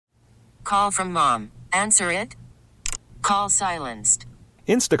Call from mom. Answer it. Call silenced.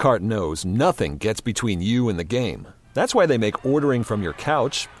 Instacart knows nothing gets between you and the game. That's why they make ordering from your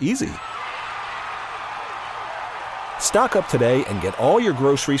couch easy. Stock up today and get all your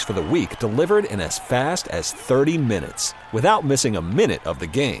groceries for the week delivered in as fast as 30 minutes without missing a minute of the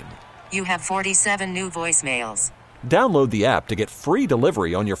game. You have 47 new voicemails. Download the app to get free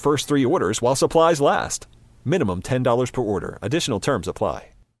delivery on your first 3 orders while supplies last. Minimum $10 per order. Additional terms apply.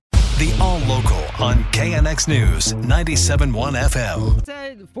 The All Local on KNX News 97.1 FM. It's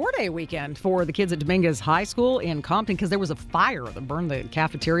a 4-day weekend for the kids at Dominguez High School in Compton because there was a fire that burned the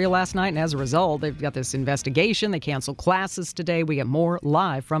cafeteria last night, and as a result, they've got this investigation. They canceled classes today. We get more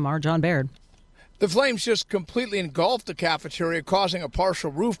live from our John Baird. The flames just completely engulfed the cafeteria, causing a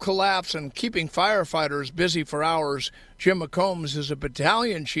partial roof collapse and keeping firefighters busy for hours. Jim McCombs is a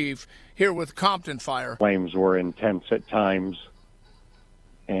battalion chief here with Compton Fire. Flames were intense at times,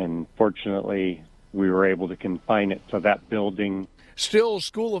 and fortunately, we were able to confine it to that building. Still,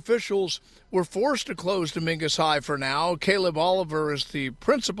 school officials were forced to close Dominguez High for now. Caleb Oliver is the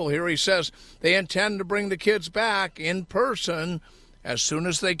principal here. He says they intend to bring the kids back in person as soon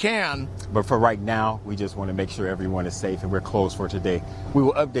as they can. But for right now, we just want to make sure everyone is safe, and we're closed for today. We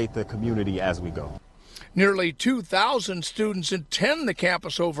will update the community as we go. Nearly 2,000 students attend the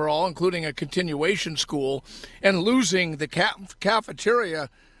campus overall, including a continuation school, and losing the cafeteria,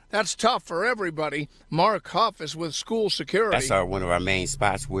 that's tough for everybody. Mark Huff is with school security. That's one of our main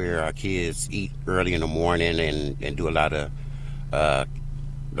spots where our kids eat early in the morning and do a lot of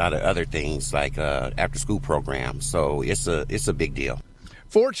other things like after school programs. So it's a big deal.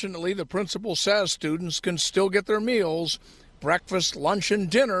 Fortunately, the principal says students can still get their meals, breakfast, lunch, and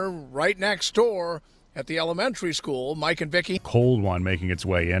dinner right next door at the elementary school. Mike and Vicky. Cold one making its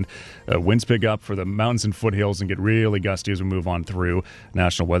way in. Winds pick up for the mountains and foothills and get really gusty as we move on through.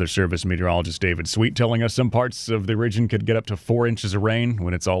 National Weather Service meteorologist David Sweet telling us some parts of the region could get up to 4 inches of rain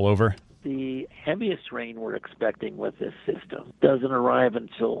when it's all over. The heaviest rain we're expecting with this system doesn't arrive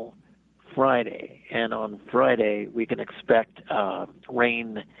until Friday. And on Friday, we can expect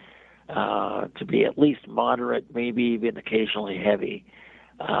rain to be at least moderate, maybe even occasionally heavy.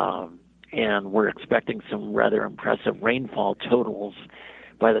 And we're expecting some rather impressive rainfall totals.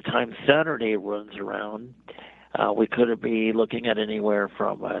 By the time Saturday runs around, we could be looking at anywhere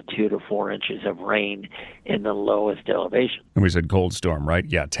from 2 to 4 inches of rain in the lowest elevation. And we said cold storm, right?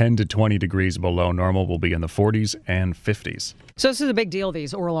 Yeah, 10 to 20 degrees below normal. Will be in the 40s and 50s. So this is a big deal,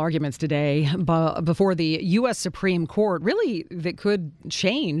 these oral arguments today before the U.S. Supreme Court, really that could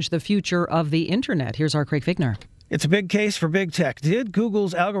change the future of the Internet. Here's our Craig Figner. It's a big case for big tech. Did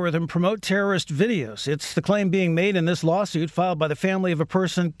Google's algorithm promote terrorist videos? It's the claim being made in this lawsuit filed by the family of a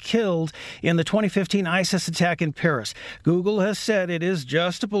person killed in the 2015 ISIS attack in Paris. Google has said it is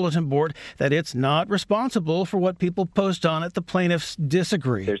just a bulletin board, that it's not responsible for what people post on it. The plaintiffs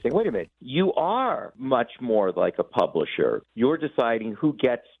disagree. They're saying, wait a minute, you are much more like a publisher. You're deciding who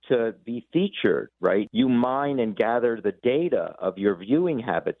gets to be featured, right? You mine and gather the data of your viewing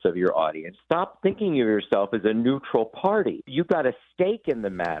habits of your audience. Stop thinking of yourself as a neutral party. You've got a stake in the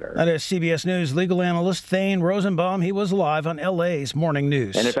matter. That is CBS News legal analyst Thane Rosenbaum. He was live on LA's Morning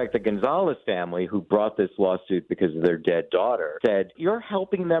News. And in fact, the Gonzalez family, who brought this lawsuit because of their dead daughter, said, you're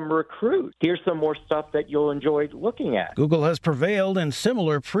helping them recruit. Here's some more stuff that you'll enjoy looking at. Google has prevailed in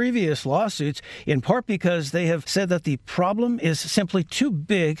similar previous lawsuits, in part because they have said that the problem is simply too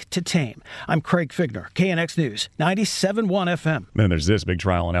big to tame. I'm Craig Figner, KNX News, 97.1 FM. Then there's this big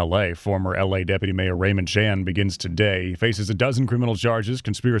trial in L.A. Former L.A. Deputy Mayor Raymond Chan begins today. He faces a dozen criminal charges: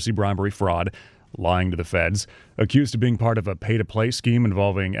 conspiracy, bribery, fraud, lying to the feds. Accused of being part of a pay-to-play scheme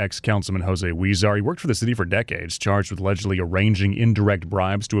involving ex-councilman Jose Huizar. He worked for the city for decades, charged with allegedly arranging indirect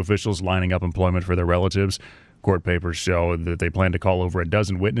bribes to officials lining up employment for their relatives. Court papers show that they plan to call over a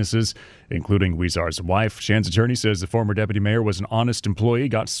dozen witnesses, including Huizar's wife. Chan's attorney says the former deputy mayor was an honest employee,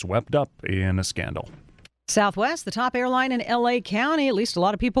 got swept up in a scandal. Southwest, the top airline in L.A. County. At least a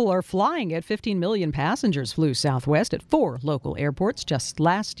lot of people are flying it. 15 million passengers flew Southwest at 4 local airports just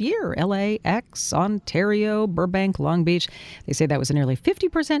last year: LAX, Ontario, Burbank, Long Beach. They say that was a nearly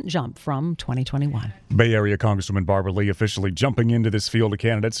 50% jump from 2021. Bay Area Congresswoman Barbara Lee officially jumping into this field of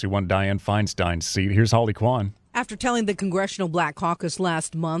candidates who won Dianne Feinstein's seat. Here's Holly Kwan. After telling the Congressional Black Caucus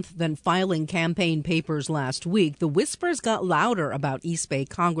last month, then filing campaign papers last week, the whispers got louder about East Bay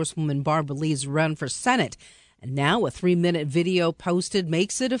Congresswoman Barbara Lee's run for Senate. And now a 3-minute video posted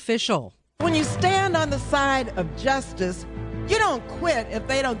makes it official. When you stand on the side of justice, you don't quit if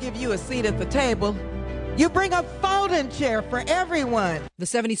they don't give you a seat at the table. You bring a folding chair for everyone. The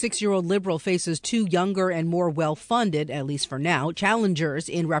 76-year-old Liberal faces two younger and more well-funded, at least for now, challengers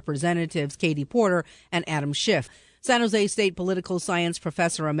in Representatives Katie Porter and Adam Schiff. San Jose State political science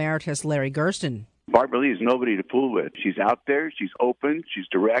professor emeritus Larry Gersten. Barbara Lee is nobody to fool with. She's out there. She's open. She's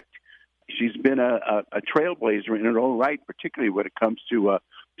direct. She's been a trailblazer in her own right, particularly when it comes to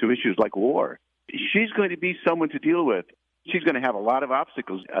issues like war. She's going to be someone to deal with. She's going to have a lot of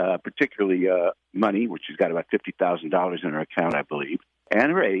obstacles, particularly money, which she's got about $50,000 in her account, I believe,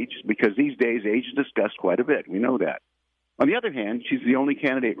 and her age, because these days age is discussed quite a bit. We know that. On the other hand, she's the only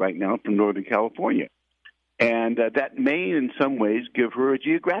candidate right now from Northern California. And that may, in some ways, give her a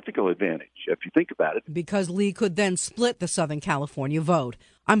geographical advantage, if you think about it. Because Lee could then split the Southern California vote.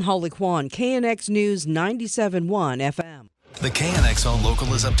 I'm Holly Kwan, KNX News 97.1 FM. The KNX All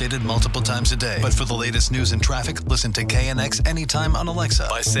Local is updated multiple times a day. But for the latest news and traffic, listen to KNX anytime on Alexa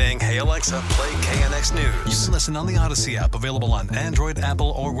by saying, "Hey Alexa, play KNX News." You can listen on the Odyssey app, available on Android,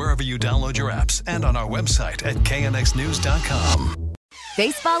 Apple, or wherever you download your apps, and on our website at knxnews.com.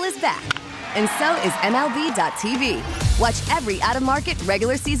 Baseball is back, and so is MLB.tv. Watch every out-of-market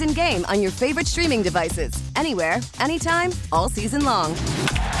regular season game on your favorite streaming devices, anywhere, anytime, all season long.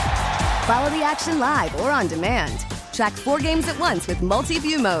 Follow the action live or on demand. Track 4 games at once with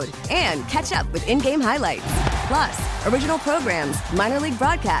multi-view mode and catch up with in-game highlights. Plus, original programs, minor league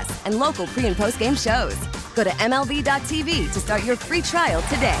broadcasts, and local pre- and post-game shows. Go to MLB.tv to start your free trial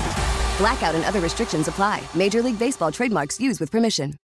today. Blackout and other restrictions apply. Major League Baseball trademarks used with permission.